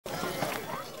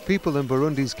People in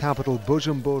Burundi's capital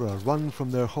Bujumbura run from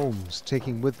their homes,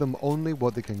 taking with them only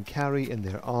what they can carry in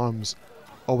their arms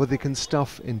or what they can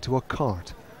stuff into a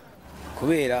cart.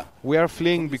 We are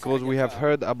fleeing because we have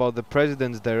heard about the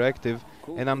president's directive,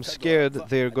 and I'm scared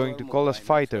they are going to call us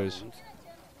fighters.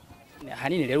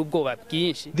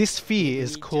 This fear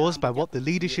is caused by what the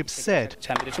leadership said.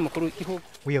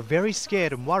 We are very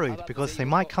scared and worried because they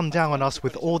might come down on us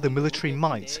with all the military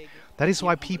might. That is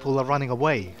why people are running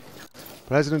away.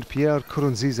 President Pierre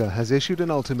Nkurunziza has issued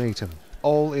an ultimatum.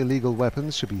 All illegal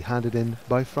weapons should be handed in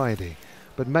by Friday.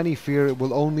 But many fear it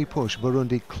will only push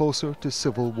Burundi closer to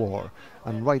civil war,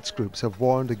 and rights groups have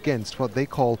warned against what they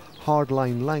call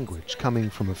hardline language coming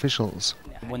from officials.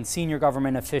 When senior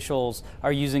government officials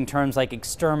are using terms like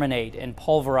exterminate and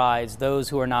pulverize those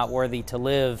who are not worthy to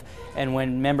live, and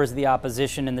when members of the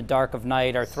opposition in the dark of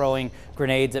night are throwing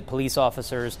grenades at police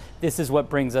officers, this is what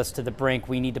brings us to the brink.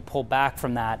 We need to pull back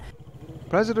from that.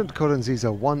 President Nkurunziza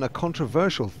won a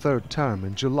controversial third term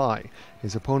in July.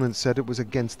 His opponents said it was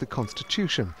against the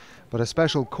constitution, but a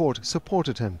special court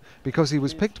supported him because he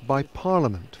was picked by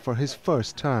Parliament for his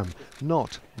first term,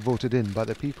 not voted in by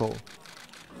the people.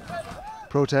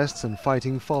 Protests and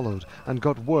fighting followed and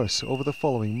got worse over the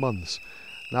following months.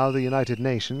 Now the United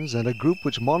Nations and a group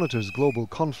which monitors global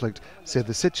conflict say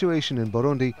the situation in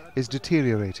Burundi is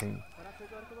deteriorating.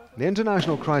 The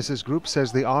International Crisis Group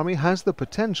says the army has the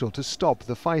potential to stop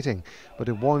the fighting, but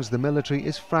it warns the military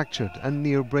is fractured and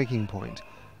near breaking point.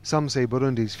 Some say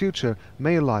Burundi's future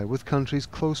may lie with countries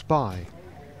close by.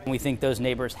 We think those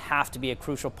neighbors have to be a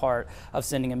crucial part of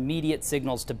sending immediate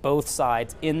signals to both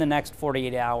sides in the next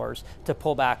 48 hours to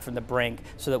pull back from the brink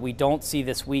so that we don't see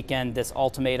this weekend this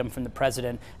ultimatum from the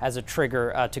president as a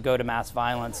trigger to go to mass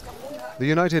violence. The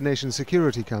United Nations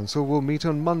Security Council will meet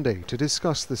on Monday to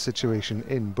discuss the situation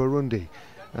in Burundi.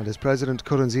 And as President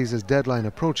Nkurunziza's deadline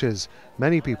approaches,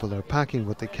 many people are packing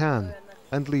what they can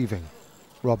and leaving.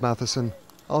 Rob Matheson,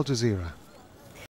 Al Jazeera.